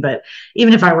looking. But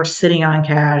even if I were sitting on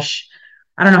cash,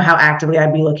 I don't know how actively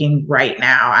I'd be looking right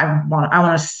now.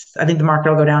 I think the market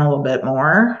will go down a little bit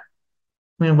more.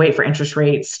 I'm going to wait for interest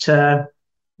rates to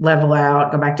level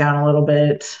out, go back down a little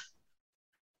bit,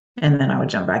 and then I would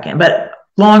jump back in. But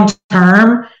long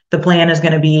term, the plan is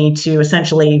going to be to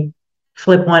essentially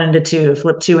flip one into two,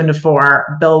 flip two into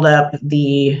four, build up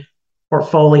the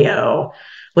portfolio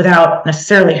without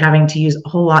necessarily having to use a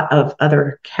whole lot of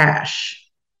other cash.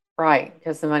 Right,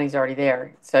 because the money's already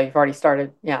there. So you've already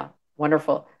started. Yeah,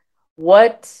 wonderful.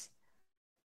 What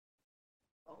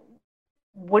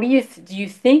what do you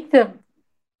think the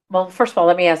well, first of all,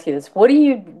 let me ask you this. What do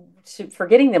you for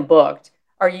getting them booked,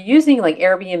 are you using like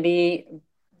Airbnb,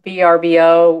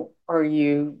 VRBO? Are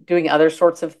you doing other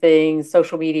sorts of things,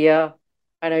 social media?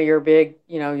 I know you're big,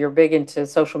 you're big into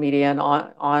social media and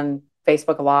on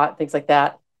Facebook a lot, things like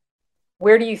that.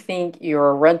 Where do you think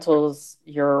your rentals,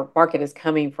 your market is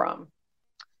coming from?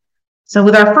 So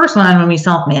with our first one, when we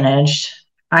self-managed,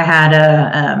 I had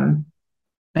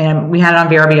and we had it on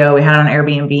VRBO, we had it on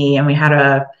Airbnb, and we had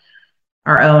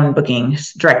our own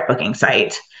direct booking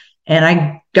site. And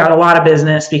I got a lot of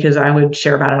business because I would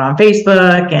share about it on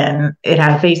Facebook, and it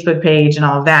had a Facebook page and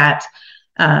all of that.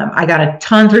 I got a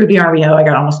ton through VRBO. I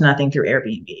got almost nothing through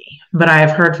Airbnb. But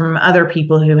I've heard from other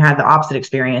people who had the opposite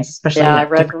experience, especially Yeah, I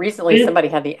with read different. recently somebody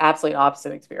had the absolute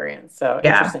opposite experience. So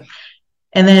Yeah. interesting.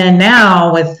 And then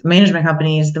now with management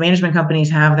companies, the management companies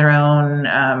have their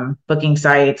own booking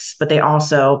sites, but they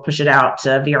also push it out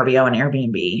to VRBO and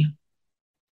Airbnb.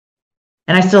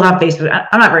 And I still have Facebook.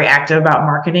 I'm not very active about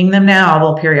marketing them now,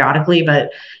 although periodically,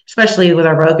 but especially with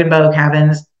our broken bow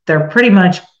cabins, they're pretty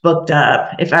much booked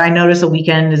up. If I notice a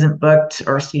weekend isn't booked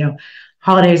or,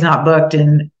 holiday's not booked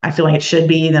and I feel like it should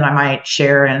be, then I might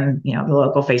share in, the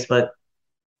local Facebook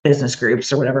business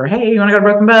groups or whatever. Hey, you want to go to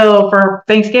Broken Bow for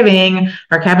Thanksgiving?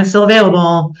 Our cabin's still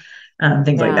available.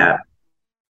 Things like Yeah. that.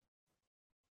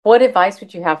 What advice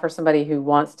would you have for somebody who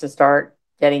wants to start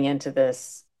getting into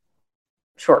this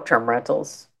short-term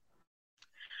rentals?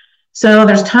 So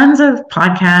there's tons of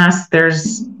podcasts,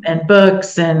 there's and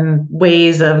books and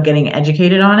ways of getting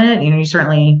educated on it. You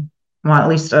certainly want at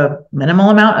least a minimal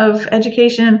amount of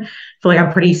education. I feel like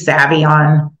I'm pretty savvy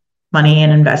on money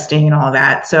and investing and all of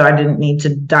that. So I didn't need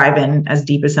to dive in as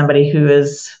deep as somebody who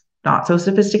is not so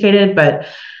sophisticated, but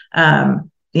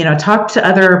talk to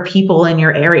other people in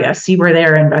your area, see where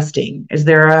they're investing. Is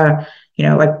there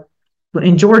like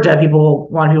in Georgia, a lot of people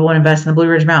want to invest in the Blue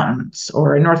Ridge Mountains,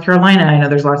 or in North Carolina, I know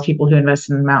there's lots of people who invest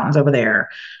in the mountains over there.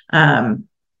 Um,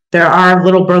 there are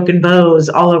little broken bows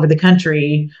all over the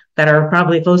country that are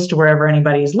probably close to wherever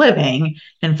anybody's living,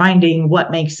 and finding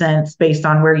what makes sense based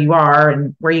on where you are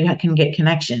and where you can get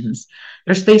connections.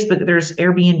 There's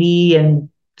Airbnb and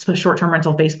short-term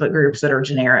rental Facebook groups that are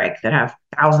generic that have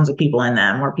thousands of people in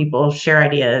them where people share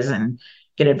ideas and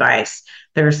get advice.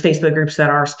 There's Facebook groups that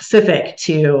are specific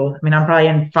to, I'm probably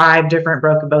in 5 different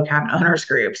broken bow cabin owners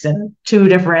groups and 2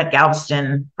 different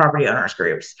Galveston property owners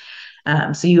groups.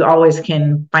 So you always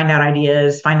can find out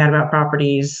ideas, find out about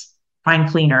properties, find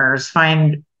cleaners,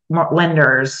 find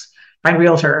lenders, find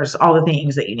realtors, all the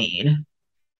things that you need.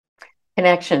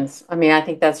 Connections. I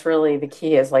think that's really the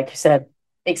key is, like you said,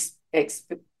 ex ex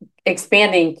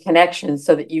expanding connections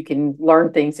so that you can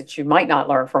learn things that you might not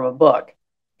learn from a book.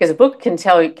 Because a book can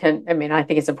tell you, I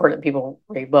think it's important that people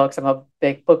read books. I'm a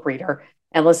big book reader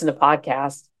and listen to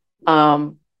podcasts.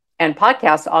 And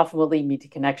podcasts often will lead me to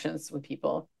connections with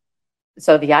people.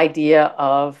 So the idea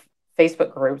of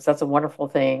Facebook groups, that's a wonderful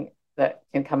thing that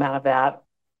can come out of that.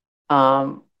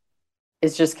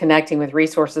 Is just connecting with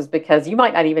resources, because you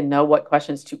might not even know what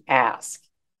questions to ask.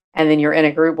 And then you're in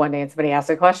a group one day and somebody asks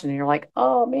a question and you're like,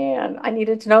 oh man, I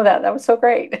needed to know that. That was so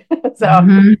great.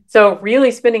 Mm-hmm. So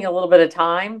really spending a little bit of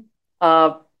time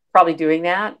probably doing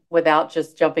that without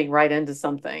just jumping right into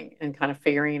something and kind of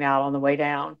figuring it out on the way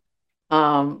down.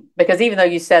 Because even though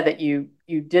you said that you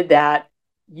did that,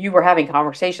 you were having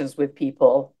conversations with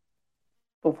people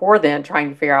before then trying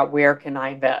to figure out, where can I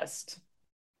invest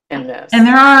in And this?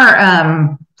 there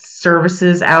are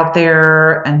services out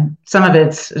there, and some of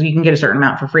it's you can get a certain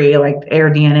amount for free, like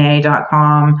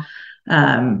airdna.com.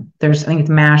 I think it's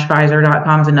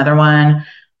mashvisor.com is another one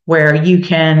where you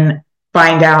can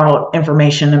find out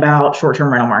information about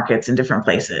short-term rental markets in different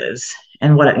places,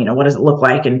 and what does it look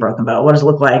like in Broken Bow? What does it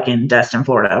look like in Destin,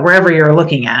 Florida? Wherever you're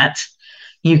looking at,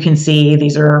 you can see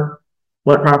these are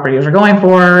what properties are going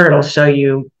for. It'll show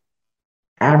you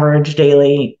average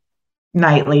daily,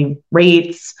 nightly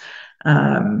rates,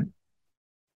 um,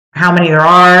 how many there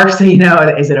are. So, is it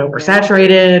Yeah.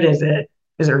 oversaturated?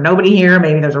 Is there nobody here?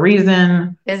 Maybe there's a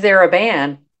reason. Is there a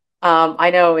ban? I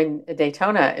know in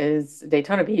Daytona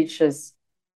Beach is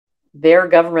their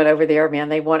government over there, man.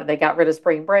 They got rid of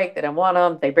spring break. They don't want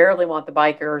them. They barely want the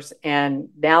bikers. And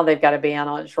now they've got a ban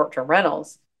on short-term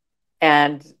rentals.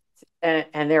 And,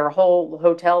 and there are whole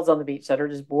hotels on the beach that are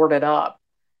just boarded up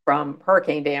from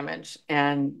hurricane damage.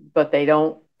 But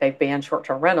they've banned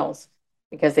short-term rentals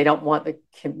because they don't want the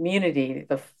community,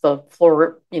 the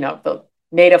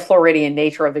native Floridian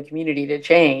nature of the community to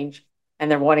change. And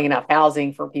they're wanting enough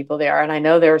housing for people there. And I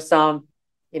know there's some,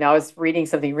 I was reading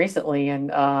something recently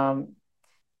in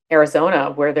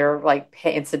Arizona where they're like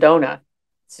in Sedona.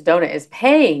 Sedona is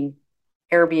paying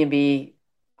Airbnb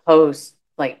hosts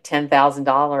like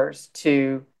 $10,000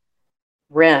 to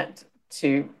rent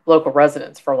to local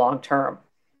residents for long term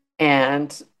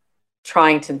and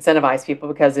trying to incentivize people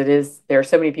because there are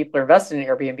so many people are invested in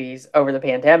Airbnbs over the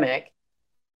pandemic.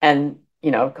 And,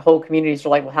 whole communities are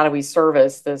like, well, how do we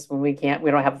service this when we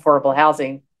don't have affordable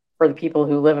housing for the people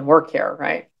who live and work here,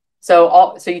 right?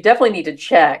 So you definitely need to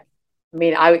check. I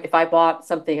mean, if I bought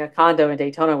a condo in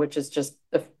Daytona, which is just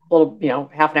a little,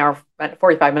 half an hour,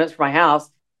 45 minutes from my house,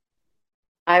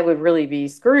 I would really be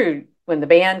screwed when the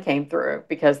ban came through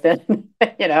because then,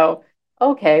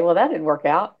 okay, well, that didn't work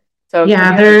out. So you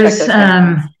Yeah, do have to check those kind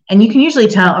of things. and you can usually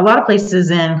tell a lot of places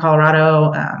in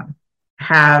Colorado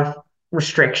have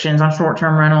restrictions on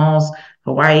short-term rentals.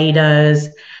 Hawaii does.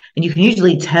 And you can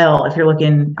usually tell if you're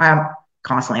looking, I'm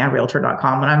constantly on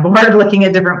realtor.com when I'm bored looking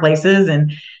at different places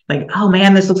and like, oh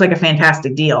man, this looks like a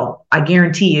fantastic deal. I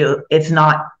guarantee you it's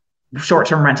not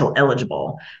short-term rental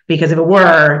eligible because if it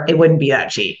were, it wouldn't be that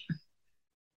cheap.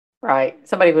 Right.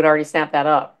 Somebody would already snap that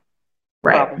up,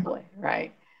 Right. probably.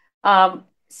 Right.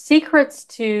 Secrets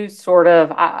to sort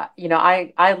of,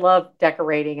 I love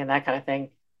decorating and that kind of thing.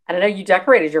 And I know you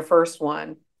decorated your first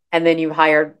one and then you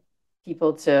hired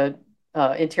people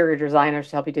interior designers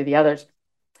to help you do the others.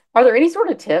 Are there any sort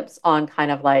of tips on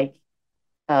kind of like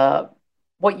uh,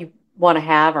 what you want to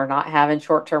have or not have in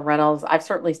short-term rentals? I've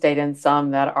certainly stayed in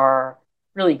some that are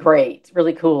really great,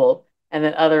 really cool, and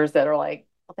then others that are like,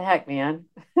 what the heck, man?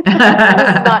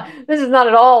 This is not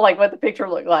at all like what the picture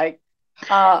looked like.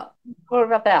 Uh, what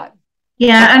about that?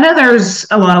 Yeah, I know there's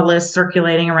a lot of lists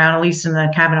circulating around, at least in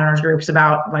the cabin owners groups,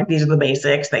 about like these are the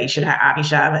basics that you should have. You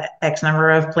should have X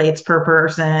number of plates per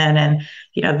person, and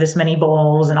this many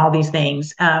bowls, and all these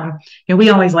things. We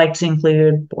always like to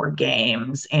include board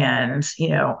games and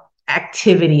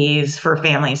activities for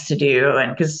families to do,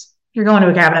 and because you're going to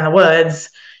a cabin in the woods,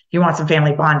 you want some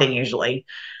family bonding usually.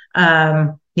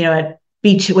 At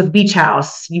beach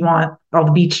house, you want all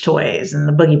the beach toys and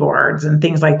the boogie boards and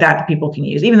things like that people can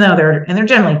use, even though they're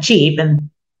generally cheap.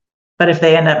 But if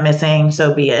they end up missing,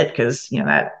 so be it, because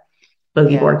that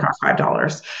boogie Yeah. board costs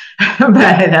 $5.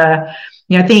 But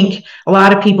I think a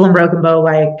lot of people in Broken Bow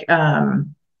like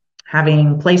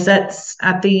having play sets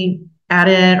at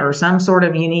it, or some sort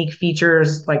of unique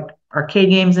features like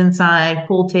arcade games inside,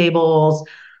 pool tables.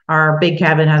 Our big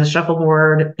cabin has a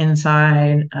shuffleboard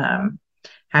inside.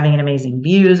 Having an amazing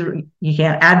views. You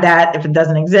can't add that if it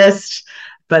doesn't exist,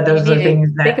 but You those need are to things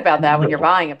think that about that when really you're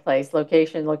help. buying a place.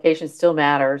 Location still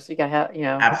matters. You got to have.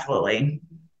 Absolutely.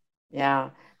 Yeah.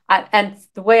 And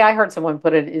the way I heard someone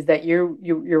put it is that you're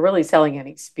really selling an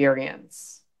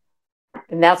experience.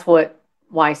 And that's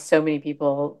why so many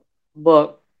people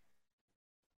book,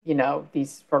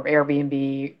 these from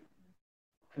Airbnb,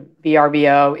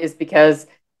 VRBO is because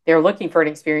they're looking for an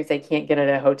experience they can't get at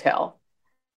a hotel.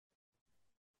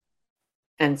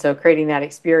 And so creating that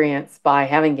experience by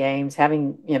having games,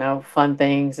 having, fun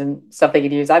things and stuff they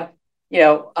could use. You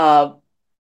know, uh,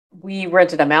 we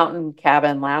rented a mountain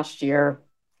cabin last year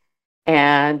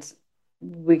and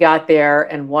we got there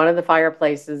and one of the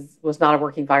fireplaces was not a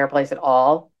working fireplace at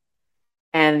all.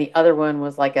 And the other one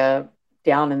was like a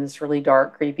down in this really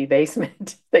dark, creepy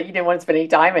basement that you didn't want to spend any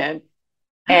time in.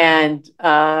 And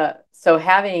so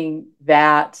having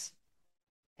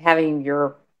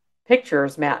your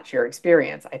pictures match your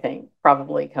experience, I think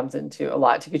probably comes into a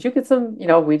lot too. Because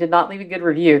we did not leave a good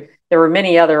review. There were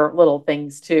many other little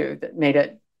things too that made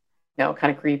it,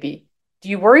 kind of creepy. Do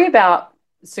you worry about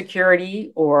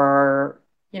security or,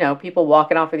 people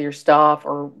walking off with your stuff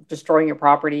or destroying your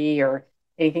property or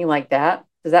anything like that?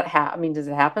 Does it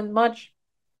happen much?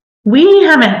 We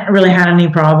haven't really had any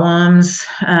problems.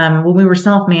 When we were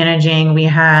self-managing,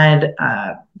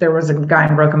 there was a guy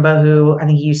in Broken Bow who I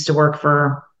think he used to work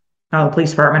for the police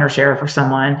department or sheriff or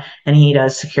someone, and he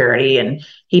does security and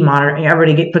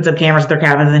everybody puts up cameras at their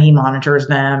cabins and he monitors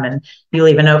them. And you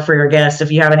leave a note for your guests.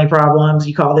 If you have any problems,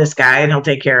 you call this guy and he'll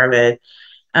take care of it.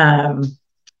 Um,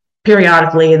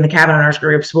 Periodically in the cabin owners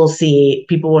groups, we'll see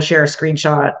people will share a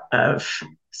screenshot of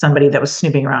somebody that was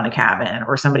snooping around a cabin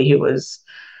or somebody who was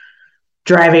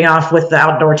driving off with the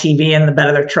outdoor TV in the bed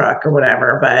of their truck or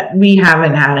whatever. But we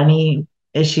haven't had any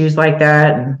issues like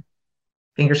that. And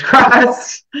fingers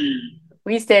crossed.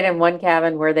 We stayed in one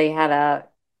cabin where they had a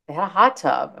hot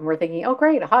tub, and we're thinking, oh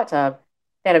great, a hot tub.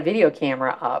 They had a video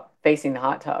camera up facing the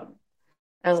hot tub.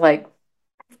 I was like,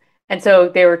 and so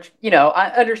they were,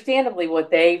 understandably,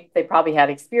 what they probably had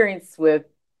experience with,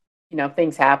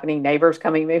 things happening, neighbors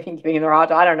coming, maybe giving in their hot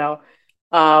tub. I don't know,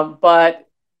 but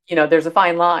there's a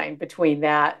fine line between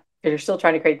that because you're still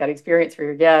trying to create that experience for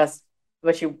your guests,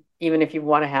 but even if you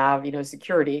want to have,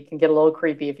 security, it can get a little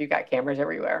creepy if you've got cameras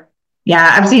everywhere.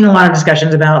 Yeah, I've seen a lot of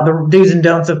discussions about the do's and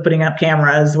don'ts of putting up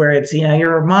cameras where it's,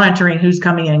 you're monitoring who's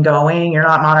coming and going. You're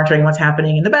not monitoring what's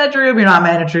happening in the bedroom. You're not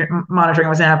monitoring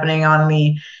what's happening on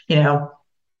the, you know,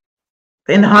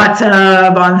 in the hot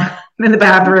tub, in the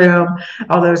bathroom,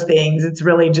 all those things. It's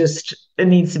really just, it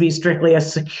needs to be strictly a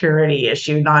security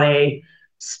issue, not a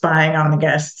spying on the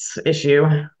guests issue.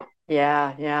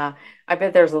 Yeah, yeah. I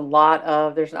bet there's an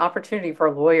opportunity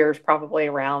for lawyers probably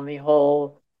around the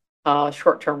whole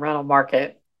short-term rental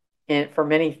market for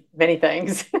many, many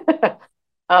things.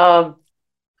 Um,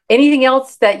 Anything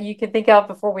else that you can think of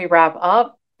before we wrap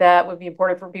up that would be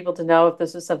important for people to know if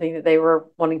this is something that they were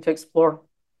wanting to explore?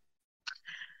 I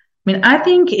mean, I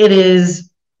think it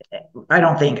is, I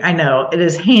don't think, I know it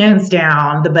is hands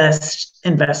down the best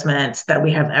investment that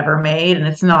we have ever made. And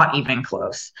it's not even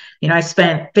close. I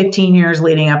spent 15 years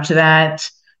leading up to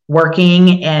that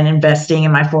working and investing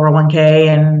in my 401k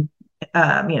and,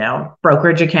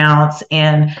 brokerage accounts.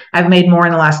 And I've made more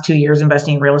in the last 2 years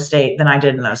investing in real estate than I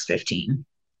did in those 15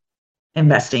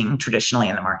 investing traditionally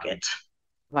in the market.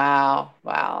 Wow,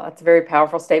 wow, that's a very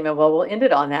powerful statement. Well, we'll end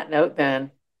it on that note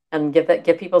then, and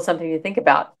give people something to think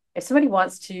about. If somebody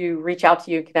wants to reach out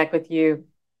to you, connect with you,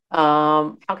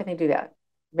 how can they do that?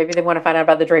 Maybe they want to find out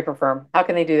about the Draper firm. How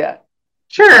can they do that?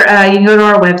 Sure. You can go to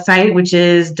our website, which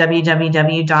is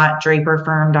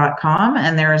www.draperfirm.com,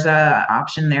 and there's a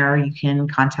option there. You can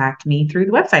contact me through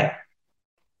the website.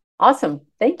 Awesome.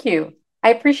 Thank you. I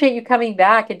appreciate you coming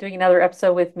back and doing another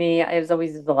episode with me. It was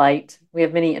always a delight. We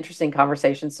have many interesting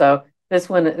conversations. So this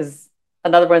one is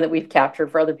another one that we've captured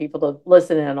for other people to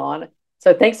listen in on.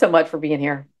 So thanks so much for being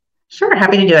here. Sure.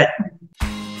 Happy to do it.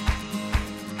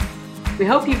 We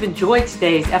hope you've enjoyed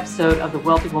today's episode of the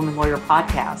Wealthy Woman Lawyer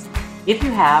podcast. If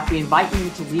you have, we invite you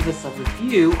to leave us a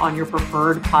review on your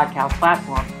preferred podcast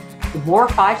platform. The more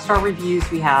 5-star reviews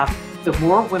we have, the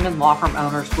more women law firm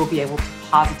owners will be able to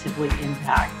positively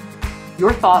impact.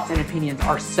 Your thoughts and opinions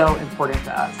are so important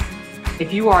to us.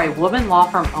 If you are a woman law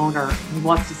firm owner who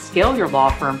wants to scale your law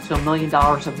firm to $1 million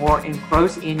or more in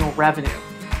gross annual revenue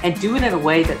and do it in a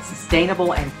way that's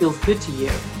sustainable and feels good to you,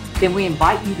 then we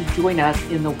invite you to join us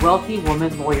in the Wealthy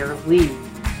Woman Lawyer League.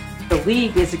 The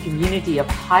League is a community of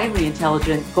highly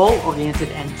intelligent, goal-oriented,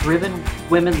 and driven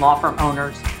women law firm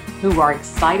owners who are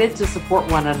excited to support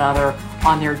one another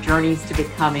on their journeys to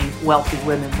becoming wealthy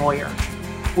women lawyers.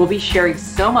 We'll be sharing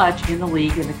so much in the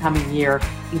League in the coming year,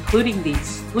 including the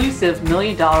exclusive $1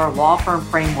 Million Law Firm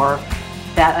Framework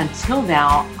that until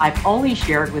now I've only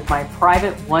shared with my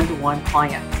private one-to-one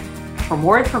clients. For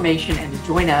more information and to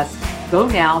join us, go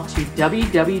now to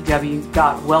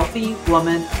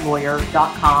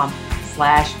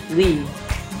www.wealthywomanlawyer.com/league.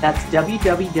 That's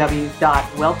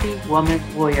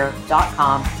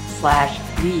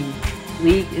www.wealthywomanlawyer.com/league.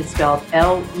 League is spelled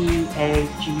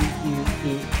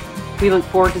LEAGUE. We look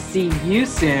forward to seeing you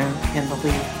soon in the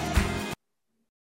League.